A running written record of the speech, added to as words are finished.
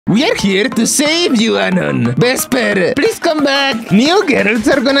We are here to save you, Anon. Vesper, please come back. New girls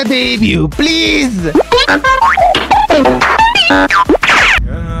are gonna debut, please.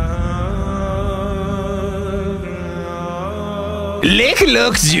 Leg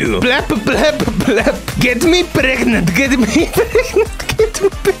locks you. Plap, plap, plap. Get me pregnant. Get me pregnant. Get me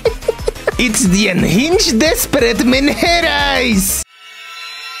pregnant. It's the unhinged, desperate Menher eyes.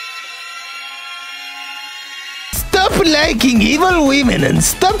 Stop liking evil women and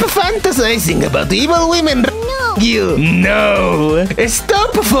stop fantasizing about evil women. No. You. No.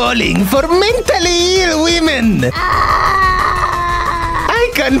 Stop falling for mentally ill women.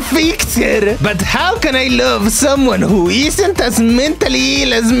 I can fix her, but how can I love someone who isn't as mentally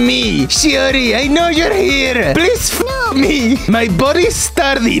ill as me? Shiori, I know you're here. Please f me. My body's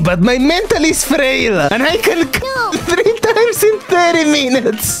sturdy, but my mental is frail, and I can 3 times in 30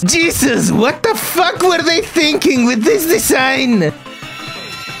 minutes. Jesus, what the fuck were they thinking with this design?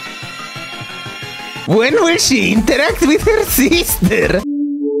 When will she interact with her sister?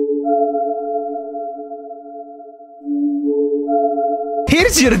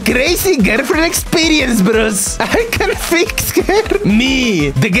 Here's your crazy girlfriend experience, bros. I can fix her.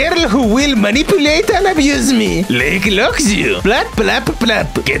 Me, the girl who will manipulate and abuse me. Leg locks you. Plap, plap,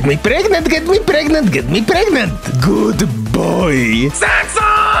 plap. Get me pregnant, get me pregnant, get me pregnant. Good boy.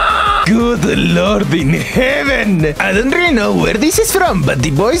 Sansa! Good Lord in heaven. I don't really know where this is from, but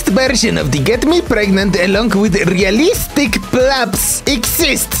the voiced version of the Get Me Pregnant along with realistic plaps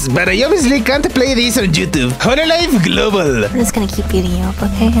exists, but I obviously can't play this on YouTube. Hololive Global. I'm just gonna keep beating you up,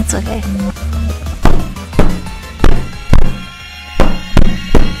 okay? It's okay.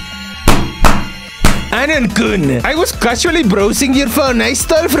 Anon-kun, I was casually browsing your phone I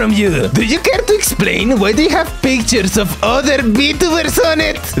stole from you. Do you care to explain why do you have pictures of other Vtubers on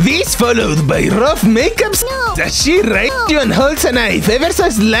it? This followed by rough makeup as she writes you and holds a knife ever so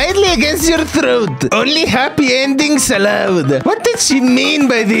slightly against your throat. Only happy endings allowed. What did she mean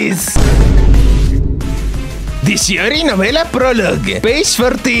by this? The Shiori Novella Prologue, page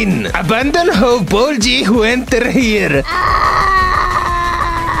 14. Abandon hope, all ye who enter here.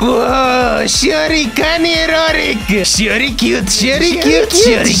 Whoa, Shiori Kani erotic. Shiori cute, Shiori cute,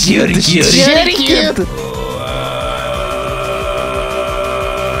 Shiori cute, Shiori cute.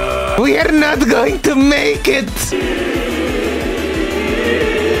 We are not going to make it.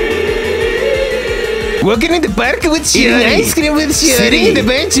 Walking in the park with Shiori. Eating ice cream with Shiori. Sitting in the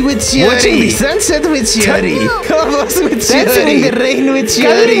bench with Shiori. Watching the sunset with Shiori. Almost with Shiori. Dancing in the rain with Shiori.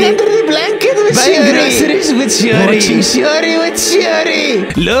 Cuddling under the blanket with Shiori. Buying groceries with Shiori. Watching Shiori with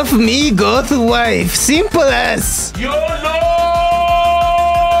Shiori. Love me, goth wife. Simple as. YOLO!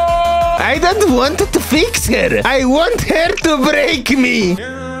 I don't want to fix her. I want her to break me.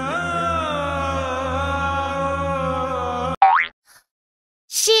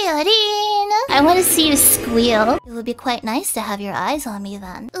 Shiorin! I want to see you squeal. It would be quite nice to have your eyes on me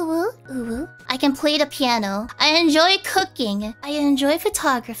then. Ooh, ooh. I can play the piano. I enjoy cooking. I enjoy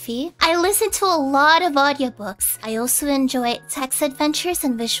photography. I listen to a lot of audiobooks. I also enjoy text adventures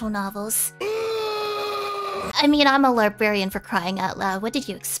and visual novels. I mean, I'm a librarian for crying out loud. What did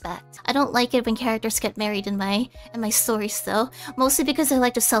you expect? I don't like it when characters get married in my stories though. Mostly because I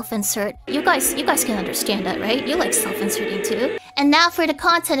like to self-insert. You guys can understand that, right? You like self-inserting too. And now for the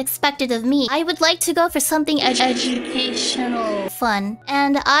content expected of me. I would like to go for something educational, fun.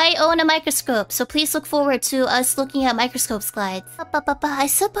 And I own a microscope, so please look forward to us looking at microscope slides. I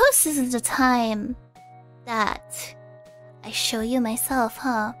suppose this is the time that I show you myself,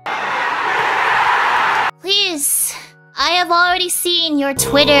 huh? Please, I have already seen your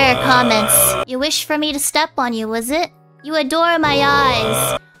Twitter comments. You wish for me to step on you, was it? You adore my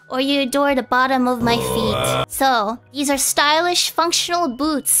eyes, or you adore the bottom of my feet. So, these are stylish, functional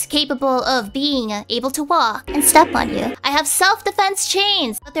boots capable of being able to walk and step on you. I have self-defense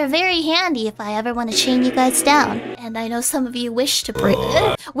chains, but they're very handy if I ever want to chain you guys down. And I know some of you wish to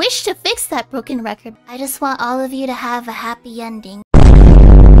fix that broken record. I just want all of you to have a happy ending.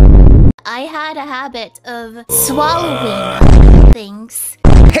 I had a habit of swallowing things.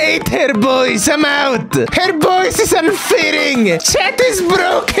 Hate her voice, I'm out! Her voice is unfitting! Chat is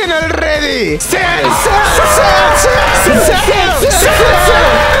broken already!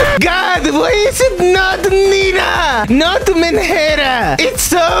 God, why is it not Nina? Not Menhera!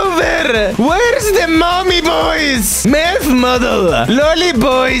 It's over! Where's the mommy boys? Melf model! Lolly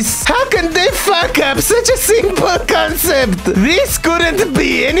boys! How can they fuck up such a simple concept? This couldn't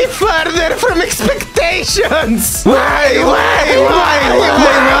be any farther from expectations! Why?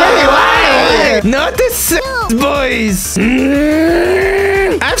 Not the boys!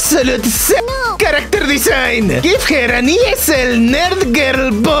 Absolute character design. Give her an ESL nerd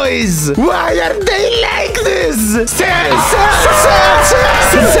girl boys. Why are they like this?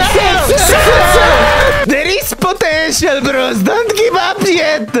 There is potential, bros. Don't give up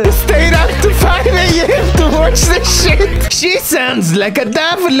yet. Stay up to 5 AM to watch the shit. She sounds like a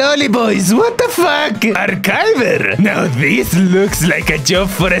Dove Lolly boys. What the fuck? Archiver. Now this looks like a job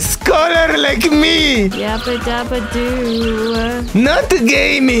for a scholar like me. Yabba dabba doo. Not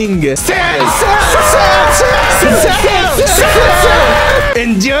gaming.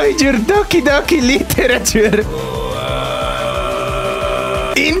 Enjoy your Doki Doki literature.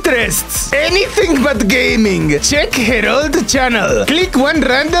 Interests. Anything but gaming. Check her old channel. Click one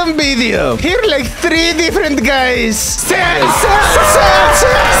random video. Here like 3 different guys.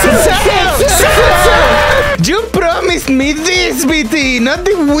 You promised me this, BT, not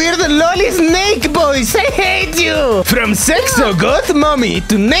the weird lolly snake boys. I hate you. From sexo goth mommy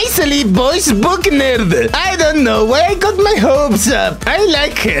to nasally boys book nerd. I don't know why I got my hopes up. I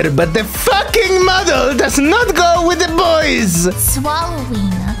like her, but the fucking model does not go with the boys.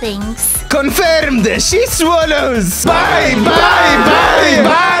 Swallowing things. Confirmed. She swallows. Bye, bye, bye,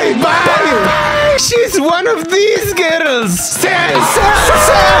 bye, bye. She's one of these girls.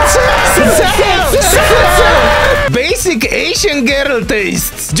 Basic Asian girl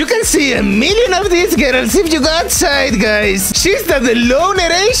tastes. You can see a million of these girls if you go outside, guys. She's the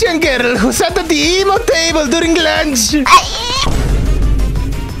loner Asian girl who sat at the emo table during lunch.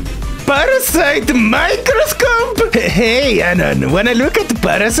 Parasite microscope? Hey, Anon, wanna look at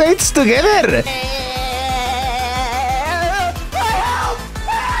parasites together?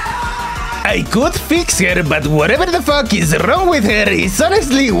 I could fix her, but whatever the fuck is wrong with her is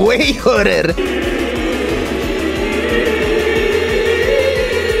honestly way horror.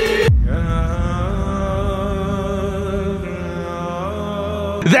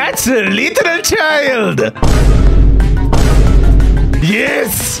 That's a literal child!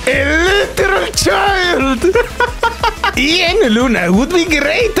 Yes, a literal child! EN Luna would be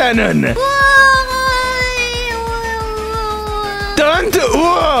great, Anon! Don't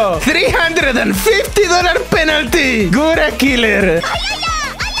whoa! $350 penalty! Gura killer!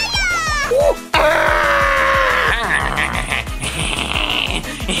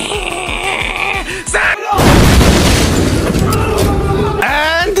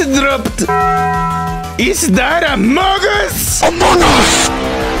 And dropped! Is that Among Us? Among Us!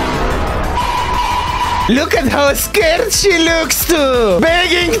 Look at how scared she looks too!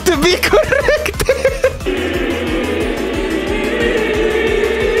 Begging to be corrected!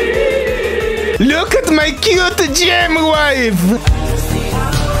 Look at my cute gem wife!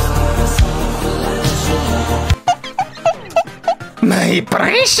 My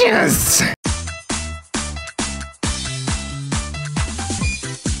precious!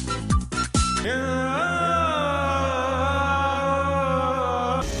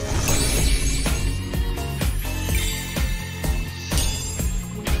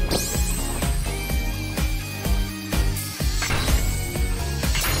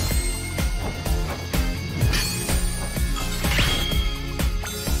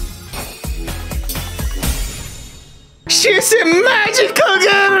 She's a magical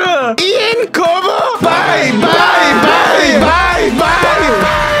girl! EN Kobo! Bye, bye, bye, bye, bye!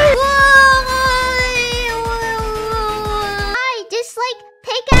 I dislike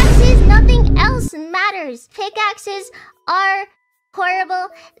pickaxes. Nothing else matters. Pickaxes are horrible.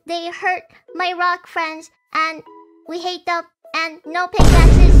 They hurt my rock friends, and we hate them. And no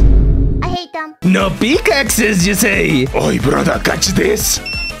pickaxes. I hate them. No pickaxes, you say? Oi, brother, catch this!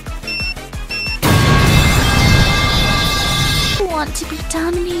 Want to be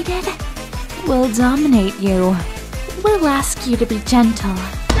dominated? We'll dominate you. We'll ask you to be gentle.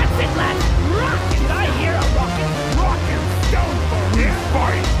 That's it, lads! Rocket! I hear a rocket! Stone for this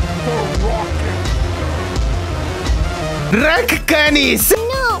fight for rocket! Rakkanis!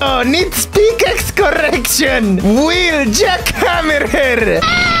 No! Oh, needs pickaxe correction! We'll jackhammer her!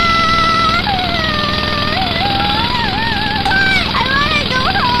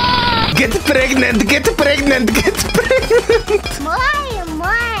 Get pregnant! Get pregnant! Get pregnant!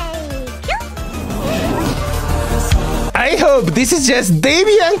 I hope this is just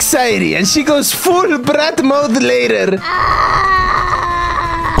baby anxiety and she goes full brat mode later.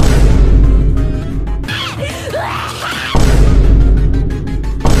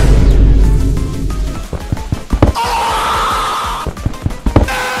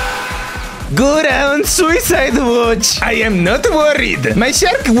 Go round suicide watch. I am not worried. My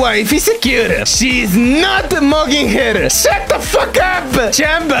shark wife is secure. She is not mugging her. Shut the fuck up.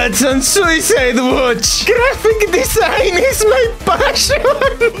 Chambats on suicide watch. Graphic design is my passion.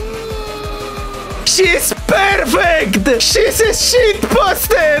 She's perfect! She's a shit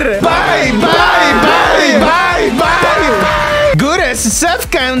poster! Bye, bye, bye, bye, bye! Gura's sub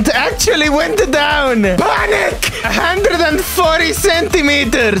count actually went down! Panic! 140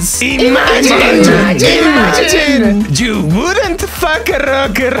 centimeters! Imagine! You wouldn't fuck a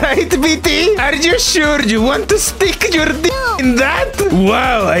rock, right, BT? Are you sure you want to stick your dick in that?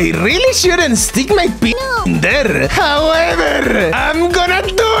 Wow, I really shouldn't stick my p in there. However, I'm gonna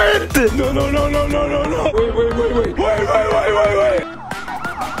do it! No. Wait.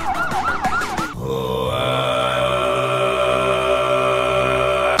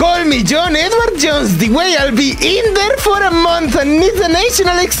 Call me John Edward Jones, the way I'll be in there for a month and need the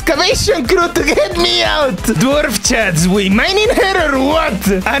national excavation crew to get me out. Dwarf chads, we mining her or what?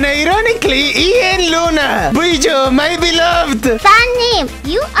 And ironically, EN Luna. Buijo, my beloved. Fan name,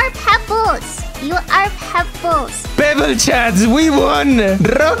 you are Pebbles. You are Pebbles. Pebble chads, we won!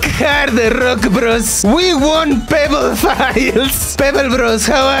 Rock hard, Rock Bros. We won Pebble Files. Pebble Bros,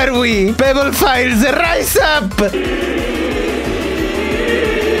 how are we? Pebble Files, rise up!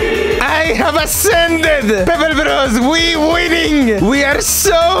 I have ascended! Pebble Bros, we winning! We are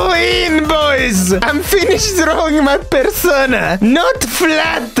so in, boys! I'm finished drawing my persona, not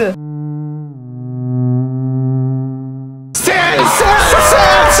flat!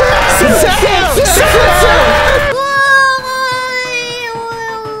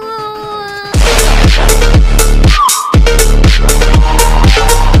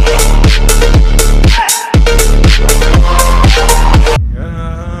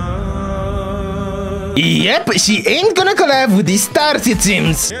 Yep, she ain't gonna collab with the stars, it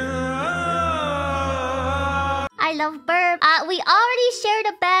seems. I love burp. We already shared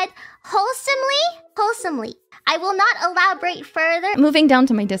a bed wholesomely. I will not elaborate further. Moving down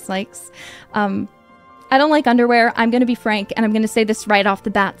to my dislikes. I don't like underwear. I'm gonna be frank, and I'm gonna say this right off the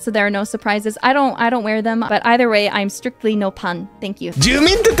bat, so there are no surprises. I don't wear them, but either way, I'm strictly no pun. Thank you. Do you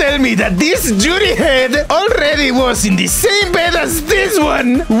mean to tell me that this Judy head already was in the same bed as this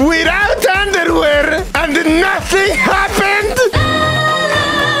one without underwear and nothing happened?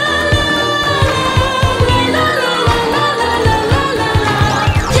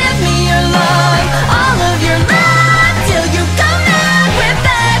 Give me your love, all of your love, till you come out with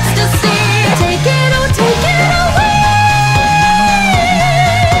ecstasy. Take it away.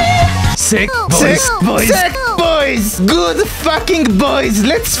 Sick boys, good fucking boys,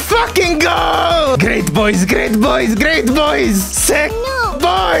 let's fucking go! Great boys, sick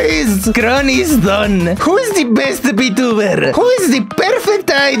boys! Crony's done. Who is the best Vtuber? Who is the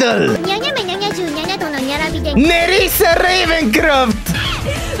perfect idol? Nerissa Ravencroft!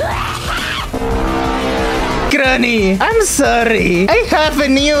 Crony, I'm sorry. I have a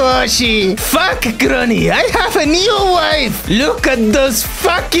new Oshi. Fuck Crony, I have a new wife. Look at those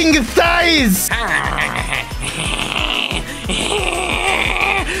fucking thighs.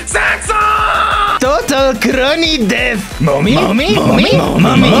 Total Crony death. Mommy.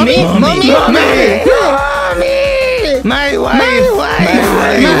 My wife.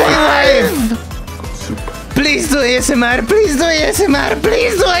 Please do ASMR, please do ASMR.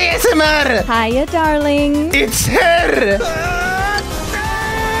 Hiya, darling. It's her.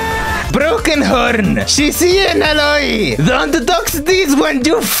 Broken horn. She's EN alloy. Don't dox this one,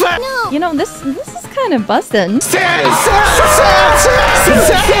 you fuck. You know, this is kind of bustin'.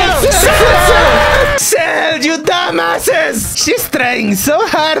 Sell, you dumbasses. She's trying so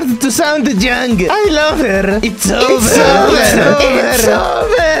hard to sound young. I love her. It's over.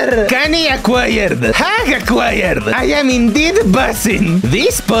 Canny acquired. Hag acquired. I am indeed buzzing.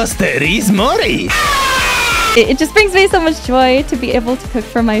 This poster is Mori. It just brings me so much joy to be able to cook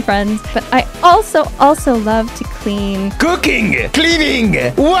for my friends, but I also love to clean. Cooking,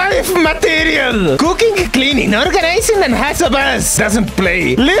 cleaning, wife material. Cooking, cleaning, organizing, and has a buzz. Doesn't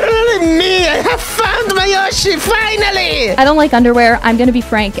play. Literally me, I have found my Yoshi, finally. I don't like underwear. I'm gonna be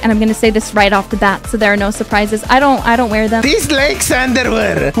frank, and I'm gonna say this right off the bat, so there are no surprises. I don't wear them. Dislikes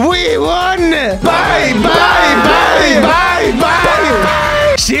underwear. We won. Bye.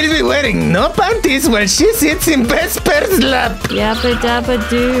 She'll be wearing no panties while she sits in Vesper's lap. Yabba dabba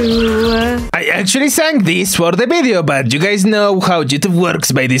doo. I actually sang this for the video, but you guys know how YouTube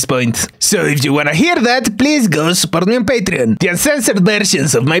works by this point. So if you wanna hear that, please go support me on Patreon. The uncensored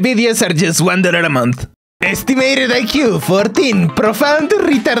versions of my videos are just $1 a month. Estimated IQ 14, profound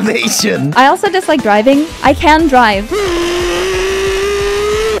retardation. I also dislike driving. I can drive.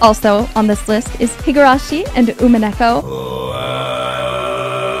 Also on this list is Higurashi and Umineko.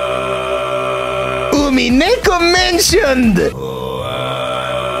 Umineko mentioned!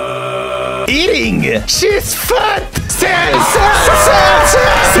 Eating! She's fat!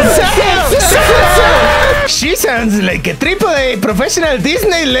 She sounds like a AAA professional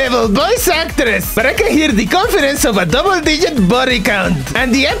Disney level voice actress, but I can hear the confidence of a double-digit body count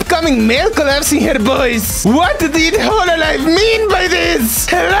and the upcoming male collapse in her voice. What did Hololive mean by this?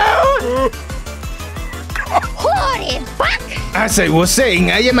 Hello? Holy fuck! As I was saying,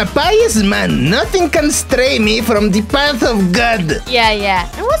 I am a pious man. Nothing can stray me from the path of God. Yeah.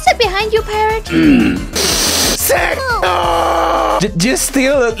 And what's that behind you, Parrot? Sex! Oh. You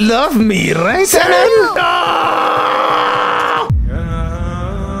still love me, right, Sanan?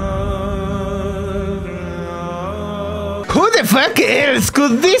 Who the fuck else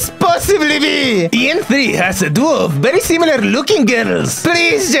could this possibly be? EN3 has a duo of very similar looking girls.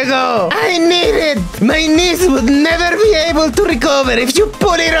 Please, Jago, I need it. My niece would never be able to recover if you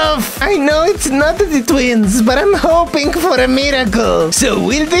pull it off. I know it's not the twins, but I'm hoping for a miracle. So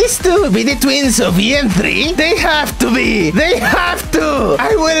will these two be the twins of EN3? They have to be. They have to.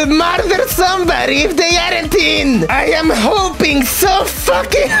 I will murder somebody if they aren't in. I am hoping so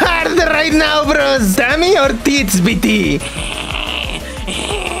fucking hard right now, bros. Tummy or tits, BT?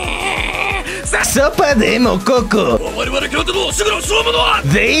 Sopa de Mococo.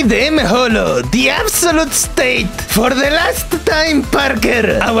 They, them, holo. The absolute state. For the last time,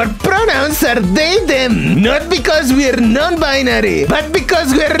 Parker. Our pronouns are they, them. Not because we're non-binary, but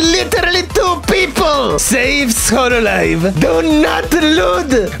because we're literally two people. Saves Hololive. Do not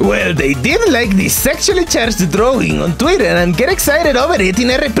loot. Well, they did like the sexually charged drawing on Twitter and get excited over it in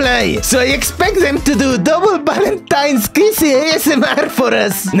a reply. So I expect them to do double Valentine's kissy ASMR for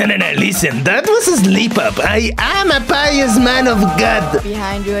us. No, listen. That was a sleep up. I am a pious man of God.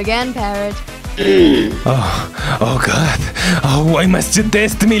 Behind you again, Parrot. Oh God. Oh, why must you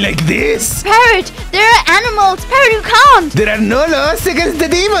test me like this? Parrot, there are animals. Parrot, you can't. There are no laws against the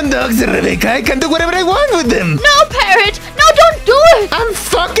demon dogs, Rebecca. I can do whatever I want with them. No, Parrot. No, don't do it. I'm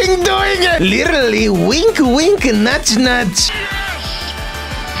fucking doing it. Literally, wink, wink, nudge, nudge.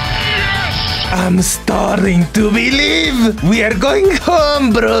 I'm starting to believe we are going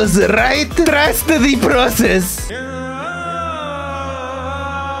home, bros, right? Trust the process.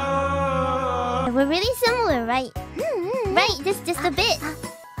 We're really similar, right? Right, just a bit.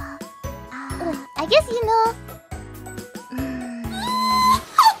 I guess you know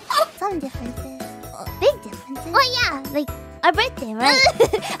some differences. Big differences. Oh yeah, like our birthday, right?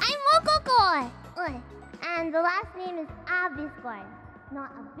 I'm Mokoko. And the last name is Abiscorn,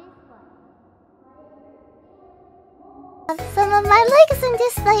 not Abiscorn. Some of my likes and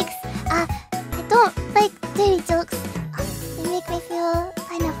dislikes. I don't like dirty jokes. They make me feel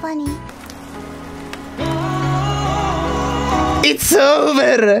kind of funny. It's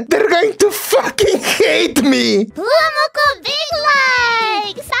over! They're going to fucking hate me! Moko big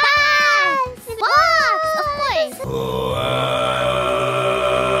likes! Fans! Box! Of course!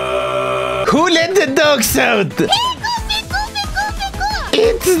 Who let the dogs out? Piku!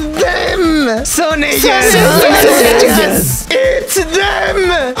 It's them! Sonejas! It's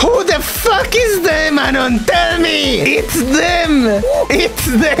them! Who the fuck is them, Anon? Tell me! It's them! It's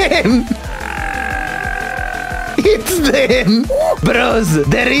them! It's them! Bros,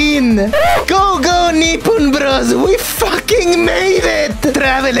 they're in! Go, Nippon Bros! We fucking made it!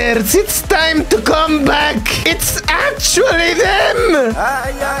 Travelers, it's time to come back! It's actually them!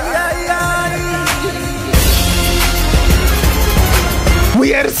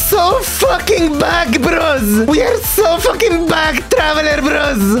 We are so fucking back, bros! We are so fucking back, Traveler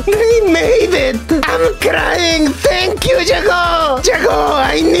Bros! They made it! I'm crying! Thank you, Jago! Jago,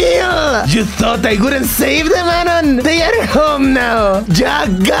 I kneel! You thought I wouldn't save them, Anon? They are home now!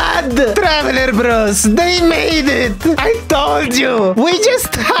 Jagad! Traveler Bros, they made it! I told you! We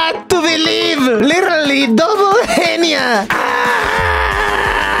just had to believe! Literally double henia!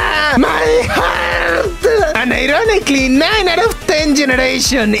 Ah! My heart! And ironically, 9 out of 10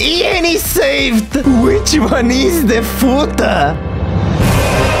 generation, EN is saved! Which one is the futa?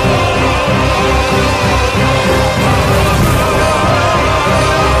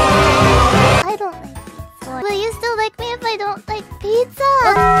 I don't like pizza. Will you still like me if I don't like pizza?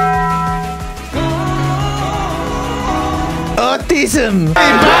 Autism!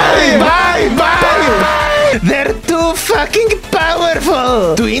 Bye! They're too fucking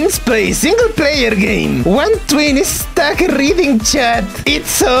powerful! Twins play single player game. One twin is stuck reading chat.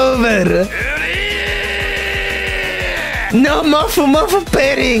 It's over. No mofu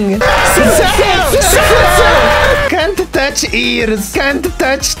pairing. Can't touch ears. Can't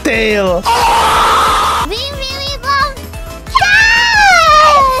touch tail. We really love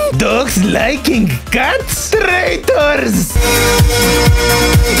cats! Dogs liking cats? Traitors!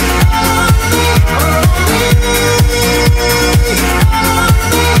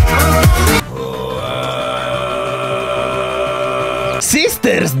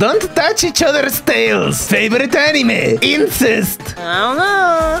 Sisters don't touch each other's tails. Favorite anime? Incest. I don't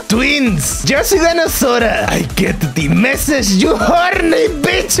know. Twins. Yoshida Sora. I get the message, you horny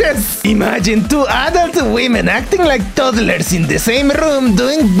bitches. Imagine two adult women acting like toddlers in the same room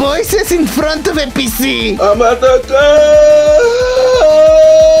doing voices in front of a PC.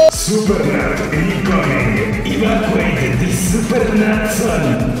 Supernat incoming. Evacuate the Supernat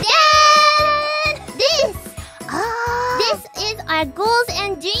son. This is our goals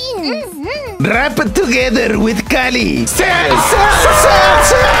and dreams. Rap together with Kali.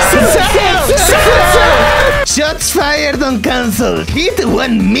 Shots fired on console. Hit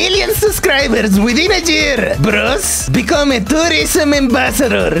 1 million subscribers within a year. Bros, become a tourism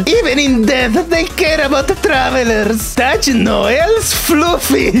ambassador. Even in death, they care about the travelers. Touch Noel's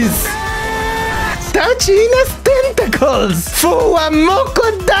fluffies. Touch Ina's tentacles.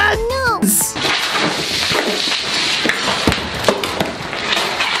 Fuamoko dance.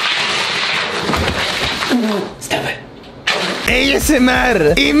 Stop it.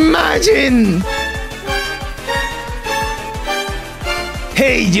 ASMR. Imagine.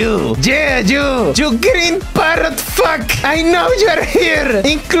 Hey you, yeah you green parrot fuck. I know you're here.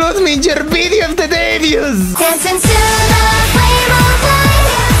 Include me in your video of the day views. Dancing to the flame of light.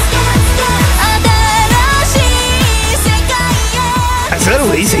 As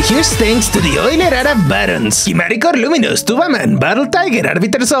always, a huge thanks to the Oiler Arab Barons, Kimaricor Luminous, Tubaman, Battle Tiger,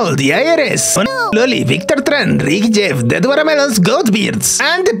 Arbiter Sol, the IRS, Loli, Victor Tran, Rick Jeff, Dead Watermelons, Goatbeards,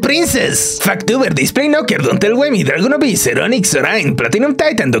 and the Princess, Vtuber, Display Knocker, Dontel Wemi, Dragon Abyss, Eronix, Sorain, Platinum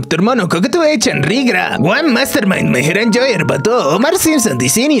Titan, Dr. Mono, Cockatoo H, and Rigra, One Mastermind, Meher Enjoyer, Bato, Omar Simpson,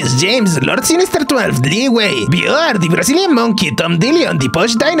 Dicenius, James, Lord Sinister 12, Leeway, BOR, the Brazilian Monkey, Tom Dillion, the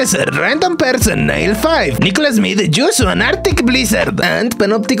Posh Dinosaur, Random Person, Nail 5, Nicholas Mead, Juice, and Arctic Blizzard, and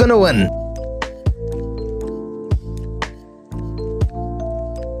Panopticon 01.